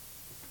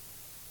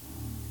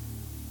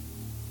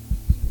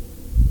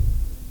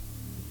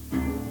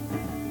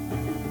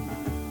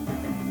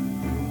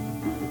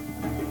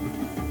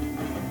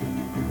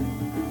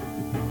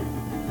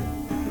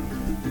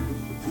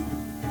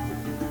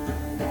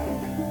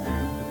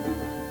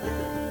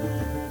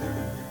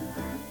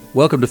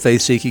Welcome to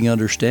Faith Seeking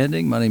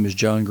Understanding. My name is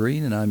John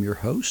Green, and I'm your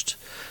host.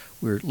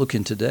 We're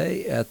looking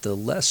today at the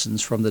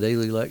lessons from the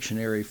daily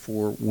lectionary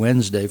for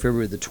Wednesday,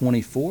 February the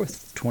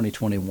 24th,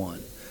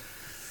 2021.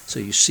 So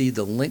you see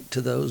the link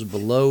to those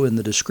below in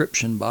the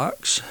description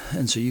box,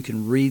 and so you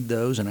can read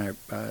those, and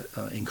I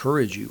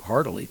encourage you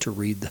heartily to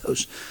read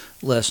those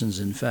lessons,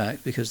 in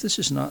fact, because this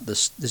is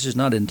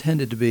not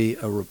intended to be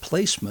a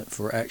replacement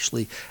for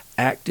actually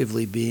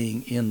actively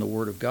being in the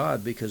Word of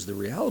God, because the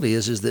reality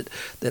is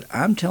that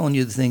I'm telling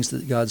you the things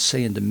that God's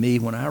saying to me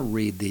when I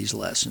read these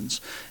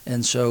lessons.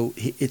 And so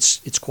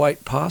it's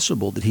quite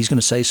possible that He's going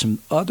to say some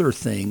other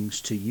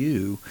things to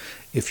you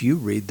if you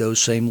read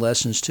those same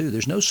lessons too.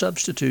 There's no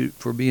substitute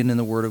for being in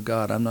the Word of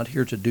God. I'm not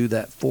here to do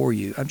that for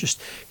you. I'm just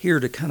here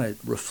to kind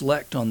of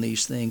reflect on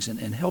these things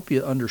and help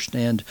you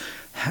understand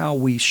how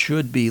we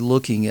should be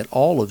looking at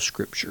all of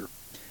Scripture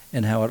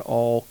and how it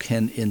all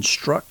can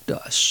instruct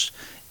us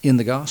in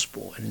the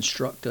gospel and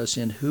instruct us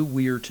in who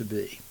we are to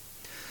be.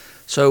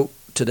 So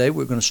today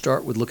we're going to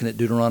start with looking at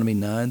Deuteronomy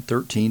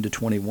 9:13 to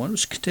 21.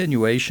 It's a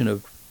continuation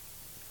of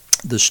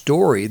the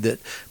story that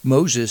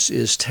Moses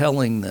is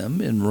telling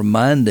them and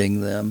reminding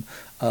them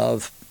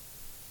of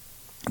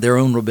their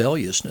own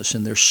rebelliousness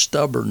and their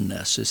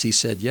stubbornness, as he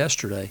said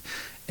yesterday.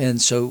 And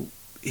so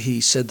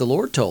he said, the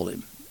Lord told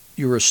him,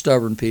 "You're a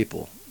stubborn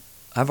people.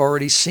 I've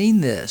already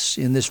seen this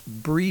in this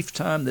brief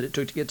time that it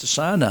took to get to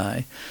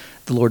Sinai."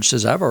 The Lord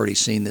says, "I've already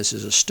seen this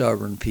as a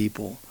stubborn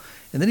people."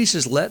 And then he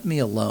says, "Let me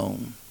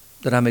alone,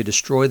 that I may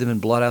destroy them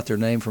and blot out their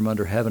name from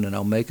under heaven, and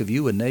I'll make of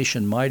you a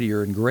nation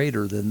mightier and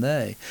greater than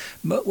they."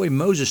 The way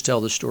Moses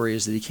tells the story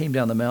is that he came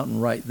down the mountain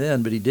right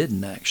then, but he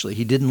didn't actually.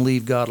 He didn't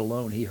leave God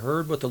alone. He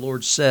heard what the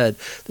Lord said,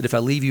 that if I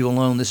leave you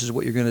alone, this is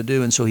what you're going to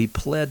do. And so he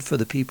pled for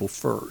the people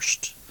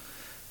first.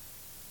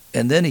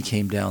 And then he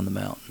came down the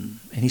mountain.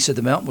 And he said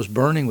the mountain was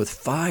burning with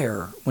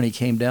fire when he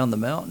came down the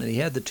mountain. And he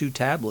had the 2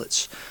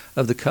 tablets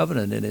of the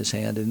covenant in his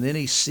hand. And then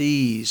he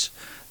sees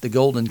the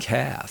golden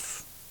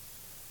calf.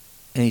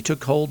 And he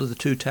took hold of the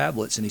 2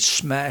 tablets and he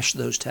smashed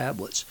those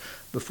tablets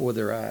before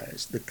their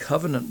eyes. The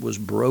covenant was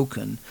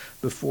broken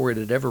before it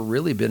had ever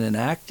really been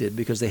enacted,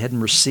 because they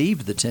hadn't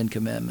received the 10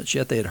 Commandments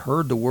yet. They had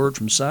heard the word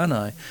from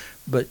Sinai,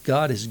 but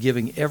God is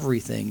giving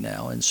everything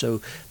now. And so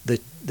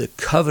the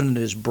covenant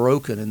is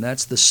broken, and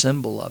that's the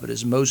symbol of it,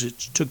 as Moses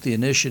took the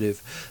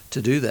initiative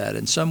to do that.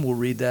 And some will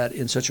read that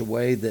in such a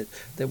way that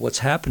what's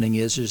happening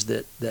is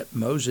that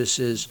Moses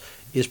is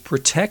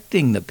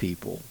protecting the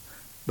people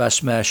by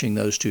smashing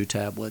those 2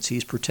 tablets.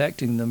 He's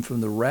protecting them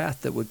from the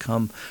wrath that would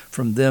come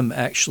from them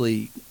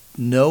actually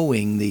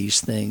knowing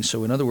these things.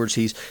 So in other words,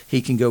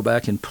 he can go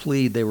back and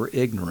plead they were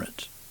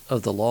ignorant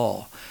of the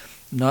law.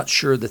 Not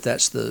sure that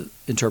that's the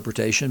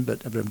interpretation,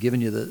 but I'm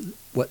giving you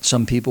what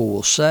some people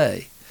will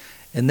say.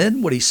 And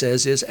then what he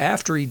says is,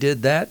 after he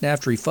did that and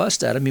after he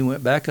fussed at him, he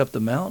went back up the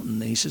mountain.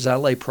 And he says, "I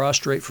lay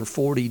prostrate for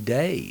 40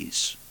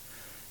 days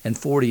and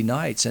 40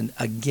 nights, and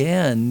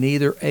again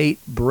neither ate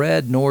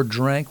bread nor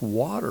drank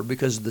water,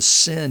 because of the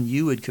sin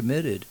you had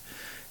committed."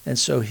 And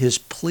so his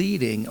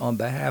pleading on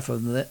behalf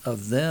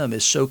of them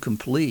is so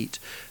complete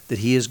that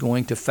he is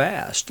going to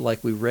fast,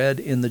 like we read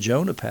in the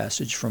Jonah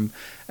passage from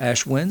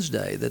Ash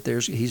Wednesday, that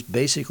he's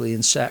basically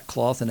in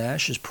sackcloth and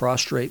ashes,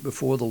 prostrate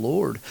before the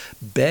Lord,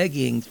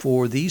 begging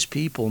for these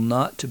people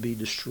not to be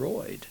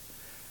destroyed,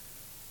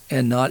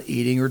 and not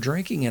eating or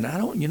drinking.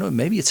 And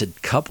maybe it's a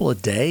couple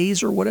of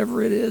days or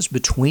whatever it is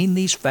between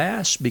these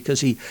fasts, because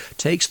he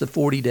takes the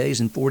 40 days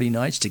and 40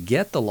 nights to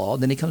get the law.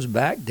 Then he comes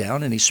back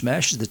down and he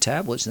smashes the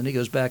tablets, and then he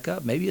goes back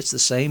up. Maybe it's the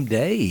same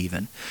day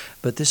even.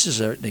 But this is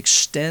an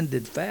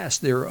extended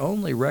fast. There are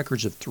only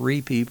records of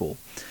 3 people.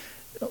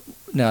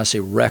 Now I say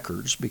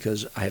records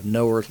because I have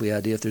no earthly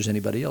idea if there's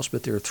anybody else,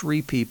 but there are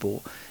 3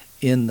 people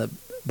in the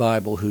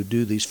Bible who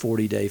do these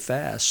 40-day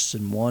fasts,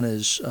 and one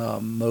is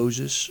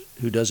Moses,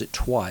 who does it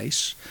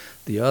twice.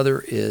 The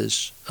other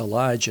is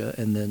Elijah,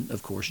 and then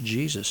of course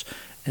Jesus.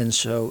 And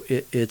so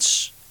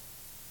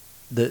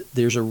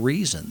there's a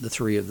reason the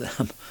 3 of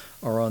them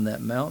are on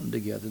that mountain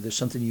together. There's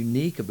something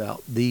unique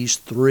about these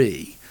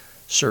 3,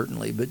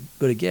 certainly,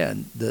 but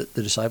again, the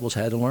disciples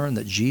had to learn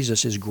that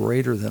Jesus is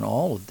greater than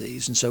all of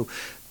these. And so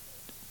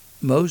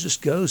Moses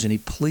goes and he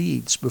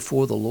pleads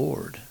before the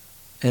Lord.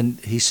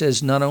 And he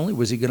says not only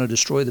was he going to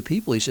destroy the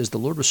people, he says the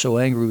Lord was so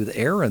angry with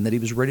Aaron that he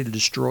was ready to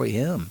destroy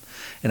him.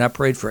 And I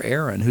prayed for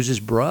Aaron, who's his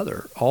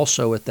brother,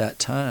 also at that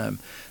time.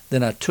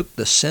 Then I took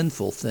the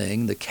sinful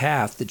thing, the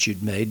calf that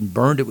you'd made, and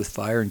burned it with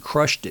fire and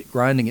crushed it,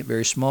 grinding it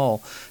very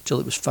small till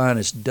it was fine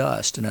as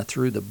dust. And I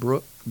threw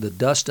the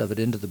dust of it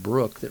into the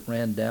brook that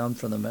ran down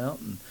from the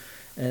mountain.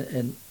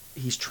 And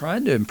he's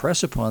trying to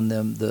impress upon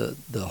them the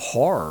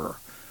horror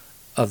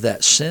of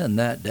that sin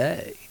that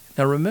day.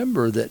 Now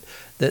remember that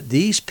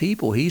these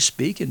people he's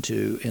speaking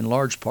to in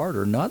large part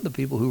are not the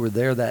people who were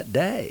there that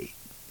day.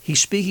 He's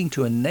speaking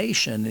to a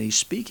nation, and he's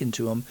speaking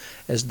to them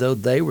as though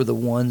they were the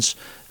ones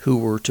who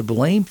were to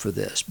blame for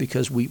this,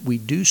 because we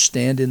do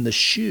stand in the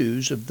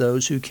shoes of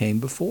those who came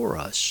before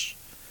us.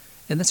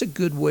 And that's a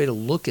good way to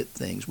look at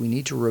things. We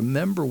need to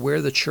remember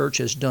where the church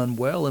has done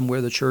well and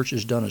where the church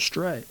has gone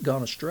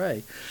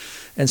astray.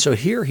 And so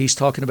here he's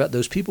talking about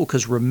those people,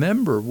 because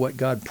remember what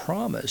God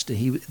promised.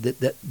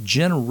 That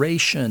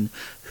generation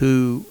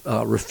who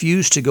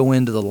refused to go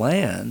into the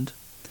land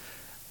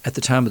at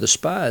the time of the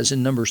spies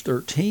in Numbers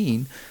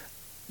 13,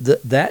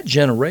 that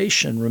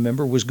generation,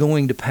 remember, was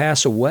going to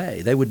pass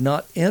away. They would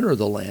not enter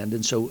the land.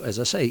 And so, as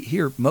I say,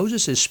 here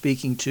Moses is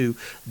speaking to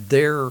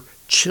their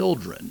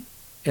children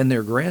and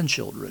their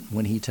grandchildren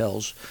when he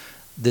tells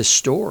this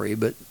story.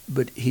 But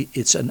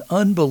it's an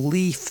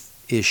unbelief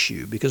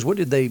issue, because what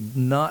did they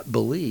not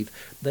believe?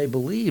 They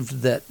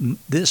believed that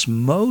this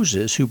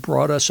Moses who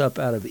brought us up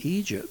out of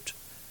Egypt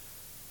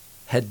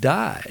had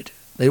died.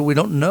 We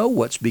don't know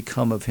what's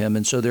become of him,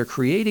 and so they're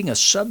creating a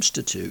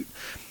substitute.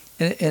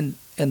 And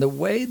the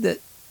way that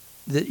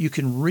you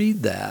can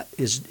read that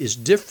is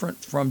different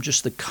from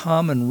just the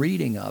common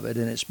reading of it,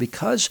 and it's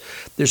because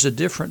there's a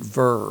different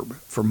verb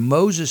for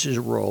Moses'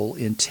 role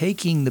in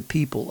taking the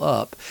people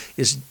up.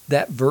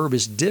 That verb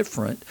is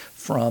different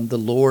from the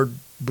Lord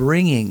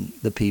bringing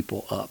the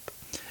people up.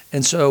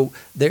 And so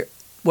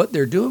what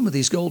they're doing with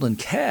these golden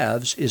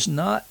calves is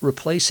not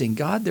replacing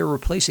God. They're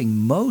replacing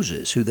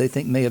Moses, who they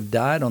think may have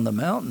died on the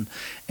mountain.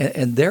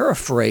 And they're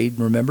afraid,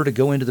 remember, to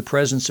go into the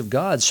presence of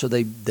God. So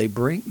they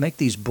make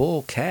these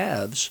bull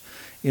calves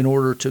in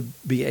order to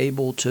be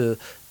able to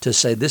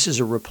say this is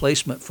a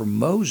replacement for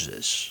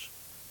Moses,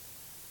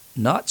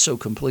 not so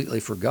completely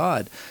for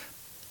God.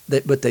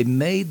 But they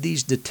made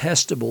these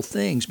detestable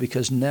things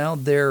because now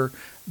they're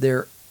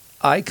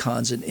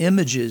icons and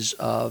images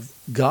of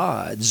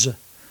gods,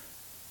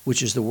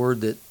 which is the word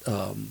that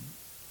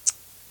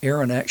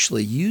Aaron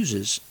actually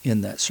uses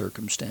in that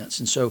circumstance.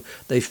 And so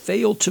they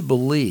failed to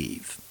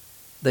believe.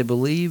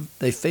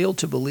 They failed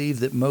to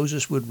believe that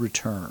Moses would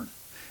return.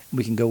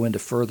 We can go into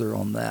further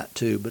on that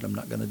too, but I'm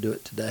not going to do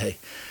it today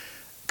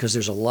because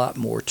there's a lot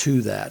more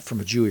to that from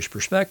a Jewish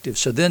perspective.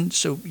 So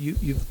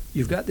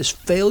you've got this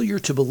failure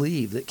to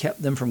believe that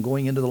kept them from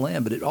going into the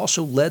land, but it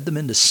also led them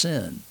into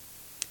sin,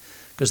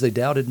 because they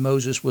doubted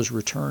Moses was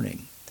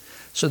returning.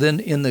 So then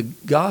in the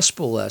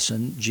gospel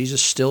lesson,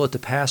 Jesus still at the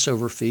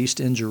Passover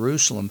feast in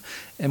Jerusalem.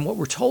 And what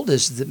we're told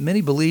is that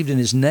many believed in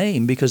his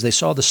name because they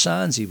saw the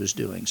signs he was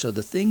doing. So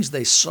the things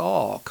they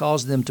saw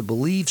caused them to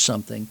believe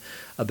something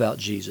about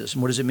Jesus.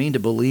 And what does it mean to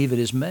believe in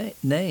his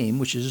name,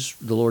 which is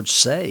the Lord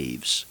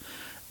saves?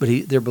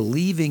 But they're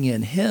believing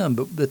in him.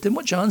 But then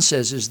what John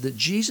says is that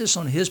Jesus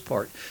on his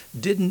part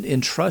didn't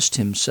entrust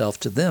himself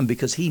to them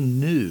because he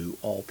knew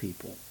all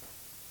people.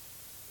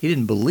 He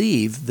didn't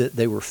believe that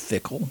they were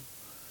fickle.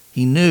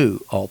 He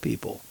knew all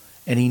people,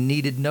 and he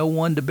needed no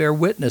one to bear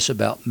witness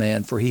about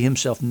man, for he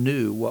himself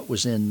knew what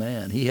was in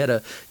man. He had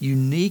a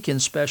unique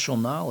and special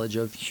knowledge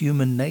of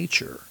human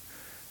nature,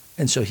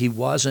 and so he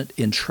wasn't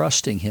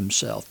entrusting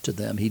himself to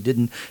them. He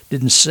didn't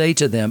say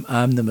to them,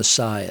 "I'm the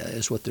Messiah,"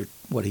 is what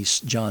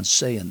John's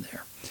saying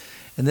there.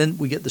 And then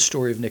we get the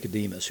story of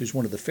Nicodemus, who's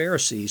one of the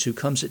Pharisees who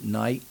comes at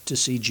night to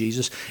see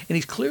Jesus, and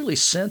he's clearly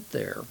sent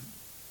there,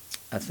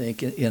 I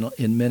think,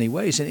 in many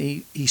ways. And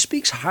he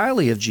speaks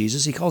highly of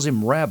Jesus. He calls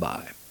him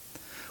Rabbi,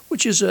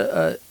 which is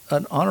an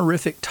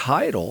honorific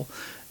title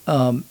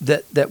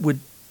that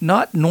would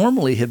not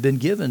normally have been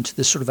given to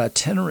this sort of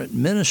itinerant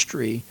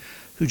ministry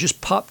who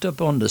just popped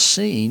up on the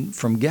scene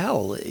from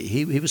Galilee.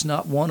 He was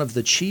not one of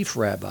the chief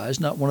rabbis,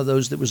 not one of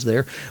those that was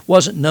there,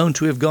 wasn't known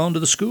to have gone to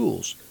the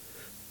schools.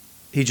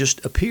 He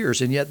just appears,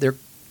 and yet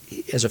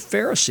as a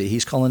Pharisee,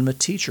 he's calling him a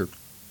teacher.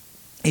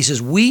 He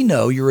says, "We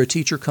know you're a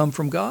teacher come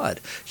from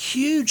God."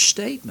 Huge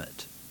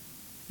statement.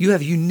 You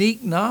have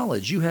unique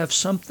knowledge. You have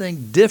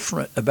something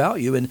different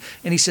about you. And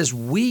he says,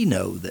 "We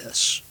know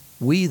this."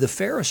 We, the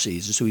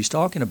Pharisees, is who he's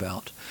talking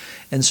about.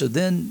 And so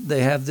then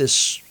they have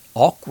this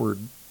awkward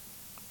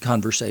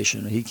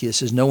conversation. He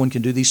says, "No one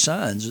can do these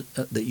signs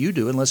that you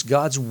do unless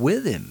God's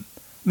with him."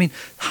 I mean,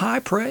 high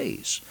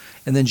praise.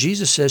 And then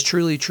Jesus says,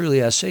 "Truly,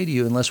 truly, I say to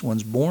you, unless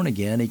one's born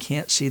again, he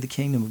can't see the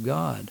kingdom of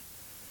God."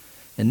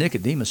 And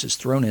Nicodemus is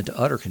thrown into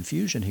utter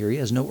confusion here. He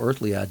has no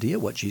earthly idea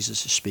what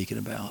Jesus is speaking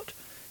about.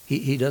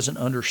 He doesn't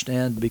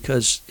understand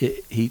because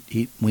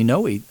we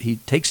know he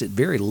takes it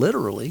very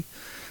literally,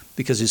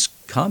 because his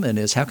comment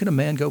is, how can a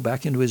man go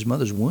back into his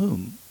mother's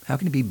womb? How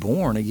can he be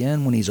born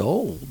again when he's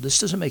old? This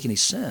doesn't make any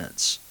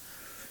sense.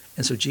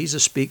 And so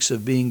Jesus speaks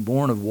of being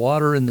born of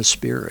water and the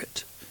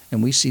Spirit,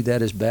 and we see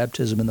that as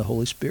baptism in the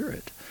Holy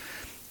Spirit.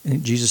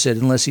 And Jesus said,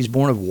 unless he's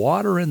born of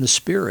water and the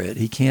Spirit,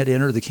 he can't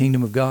enter the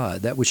kingdom of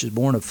God. That which is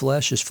born of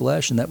flesh is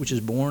flesh, and that which is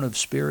born of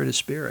spirit is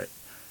spirit.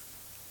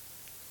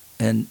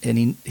 And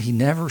he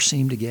never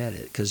seemed to get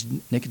it, because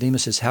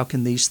Nicodemus says, how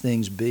can these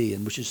things be?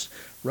 And which is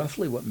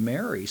roughly what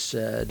Mary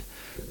said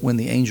when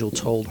the angel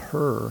told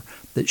her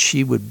that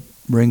she would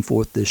bring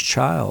forth this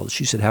child.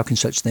 She said, how can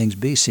such things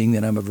be, seeing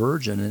that I'm a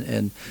virgin?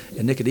 And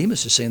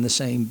Nicodemus is saying the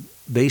same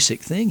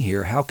basic thing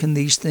here. How can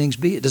these things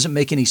be? It doesn't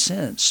make any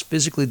sense.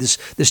 Physically,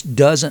 this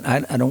doesn't,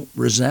 I don't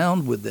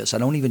resound with this. I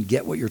don't even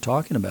get what you're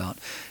talking about.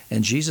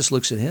 And Jesus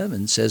looks at him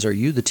and says, are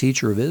you the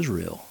teacher of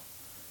Israel?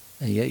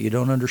 And yet you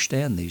don't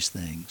understand these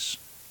things.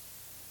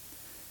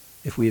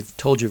 If we have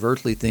told you of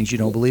earthly things you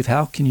don't believe,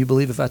 how can you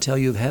believe if I tell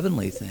you of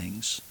heavenly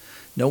things?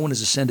 No one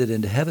has ascended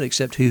into heaven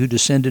except he who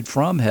descended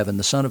from heaven,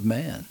 the Son of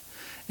Man.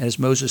 And as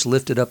Moses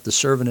lifted up the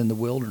serpent in the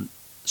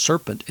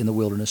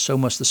wilderness, so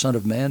must the Son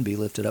of Man be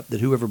lifted up,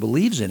 that whoever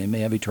believes in him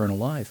may have eternal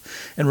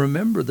life. And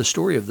remember the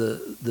story of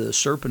the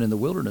serpent in the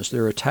wilderness.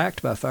 They're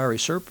attacked by fiery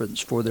serpents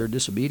for their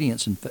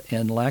disobedience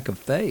and lack of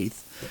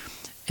faith.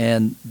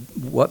 And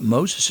what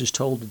Moses is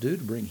told to do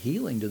to bring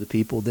healing to the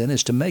people then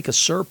is to make a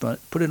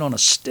serpent, put it on a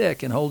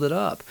stick, and hold it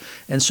up.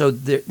 And so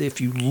if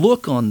you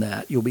look on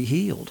that, you'll be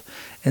healed.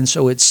 And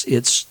so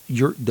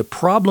the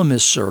problem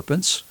is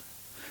serpents.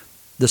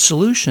 The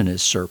solution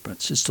is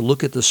serpents. It's to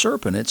look at the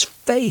serpent. It's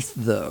faith,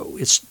 though.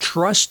 It's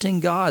trusting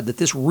God that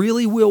this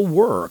really will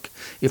work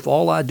if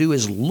all I do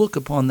is look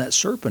upon that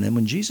serpent. And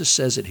when Jesus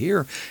says it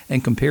here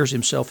and compares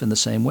himself in the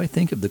same way,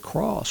 think of the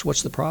cross.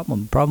 What's the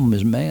problem? The problem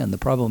is man. The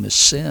problem is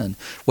sin.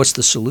 What's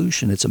the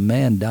solution? It's a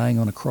man dying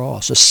on a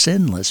cross, a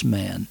sinless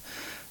man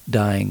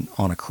dying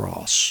on a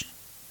cross.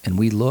 And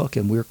we look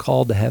and we're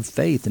called to have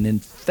faith. And in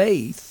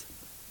faith,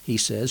 he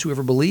says,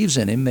 whoever believes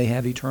in him may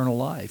have eternal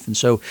life. And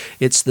so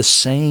it's the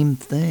same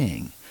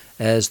thing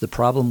as the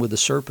problem with the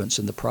serpents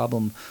and the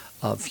problem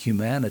of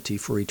humanity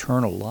for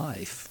eternal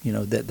life. You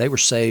know, that they were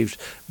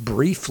saved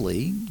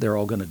briefly. They're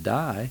all going to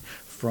die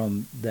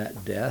from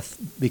that death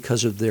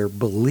because of their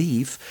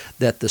belief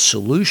that the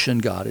solution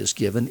God has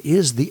given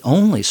is the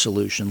only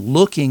solution,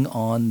 looking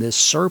on this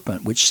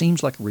serpent, which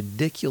seems like a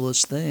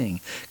ridiculous thing.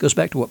 It goes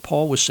back to what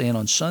Paul was saying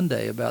on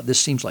Sunday about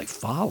this seems like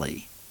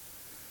folly.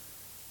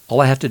 All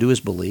I have to do is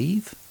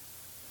believe.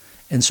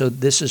 And so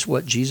this is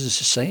what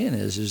Jesus is saying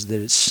is that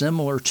it's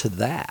similar to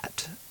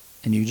that.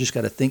 And you just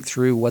got to think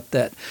through what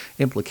that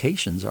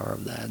implications are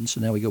of that. And so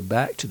now we go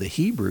back to the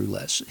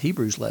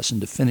Hebrews lesson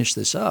to finish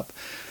this up.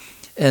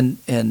 And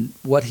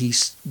what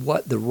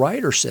the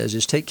writer says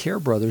is, take care,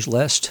 brothers,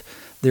 lest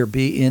there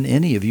be in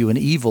any of you an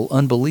evil,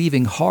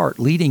 unbelieving heart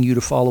leading you to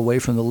fall away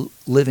from the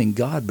living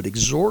God, but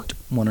exhort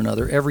one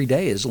another every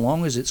day, as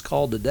long as it's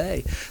called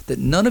today, that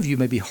none of you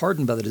may be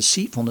hardened by the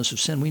deceitfulness of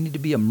sin. We need to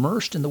be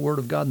immersed in the Word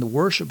of God and the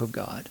worship of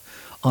God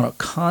on a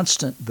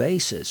constant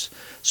basis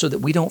so that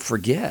we don't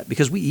forget,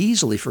 because we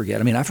easily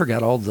forget. I mean, I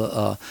forgot all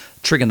the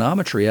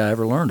trigonometry I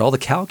ever learned, all the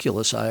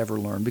calculus I ever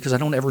learned, because I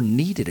don't ever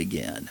need it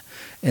again.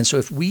 And so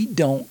if we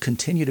don't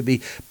continue to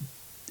be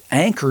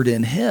anchored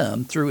in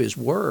him through his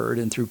word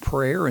and through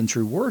prayer and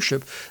through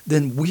worship,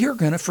 then we are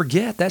going to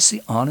forget. That's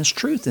the honest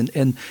truth.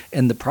 And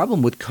the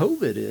problem with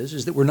COVID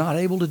is that we're not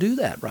able to do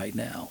that right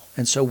now.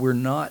 And so we're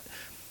not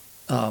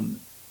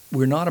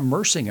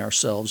immersing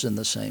ourselves in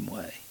the same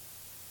way.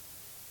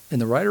 And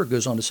the writer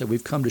goes on to say,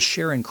 we've come to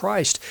share in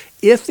Christ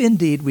if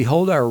indeed we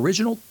hold our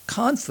original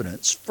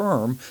confidence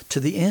firm to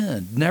the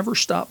end. Never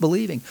stop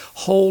believing.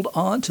 Hold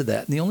on to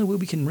that. And the only way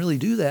we can really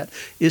do that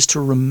is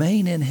to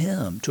remain in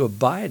him, to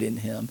abide in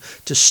him,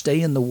 to stay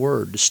in the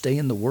word, to stay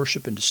in the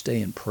worship, and to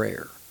stay in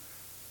prayer.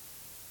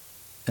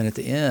 And at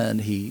the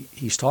end,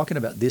 he's talking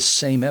about this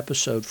same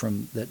episode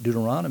from that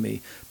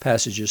Deuteronomy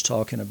passage is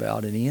talking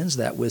about, and he ends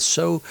that with,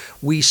 so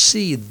we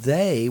see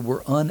they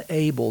were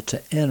unable to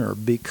enter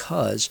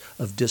because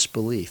of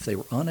disbelief. They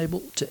were unable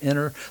to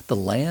enter the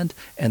land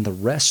and the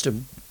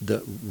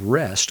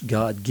rest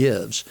God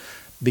gives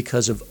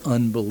because of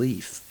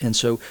unbelief. And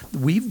so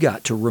we've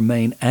got to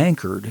remain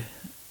anchored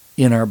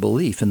in our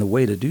belief, and the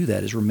way to do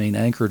that is remain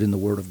anchored in the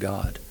Word of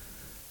God,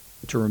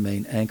 to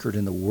remain anchored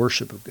in the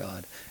worship of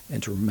God,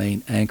 and to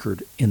remain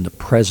anchored in the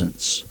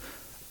presence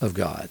of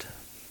God.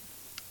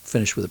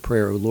 Finish with a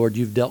prayer. O Lord,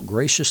 you've dealt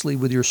graciously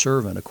with your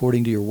servant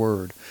according to your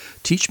word.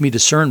 Teach me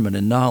discernment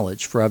and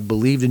knowledge, for I've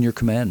believed in your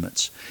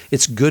commandments.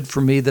 It's good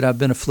for me that I've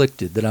been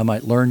afflicted, that I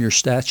might learn your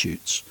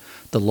statutes.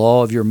 The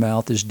law of your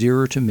mouth is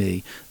dearer to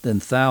me than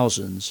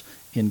thousands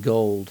in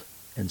gold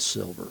and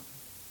silver.